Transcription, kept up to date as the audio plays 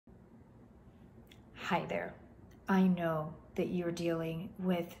Hi there. I know that you're dealing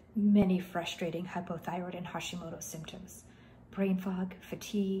with many frustrating hypothyroid and Hashimoto symptoms, brain fog,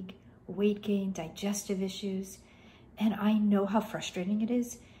 fatigue, weight gain, digestive issues, and I know how frustrating it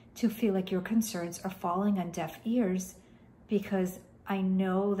is to feel like your concerns are falling on deaf ears because I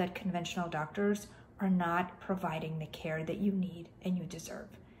know that conventional doctors are not providing the care that you need and you deserve.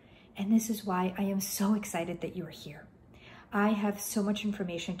 And this is why I am so excited that you are here. I have so much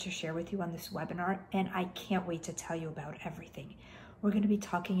information to share with you on this webinar, and I can't wait to tell you about everything. We're going to be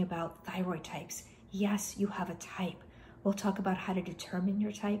talking about thyroid types. Yes, you have a type. We'll talk about how to determine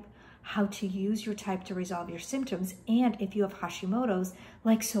your type, how to use your type to resolve your symptoms, and if you have Hashimoto's,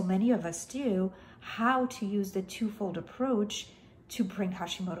 like so many of us do, how to use the twofold approach to bring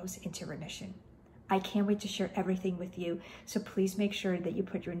Hashimoto's into remission. I can't wait to share everything with you, so please make sure that you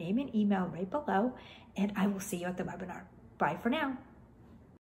put your name and email right below, and I will see you at the webinar. Bye for now.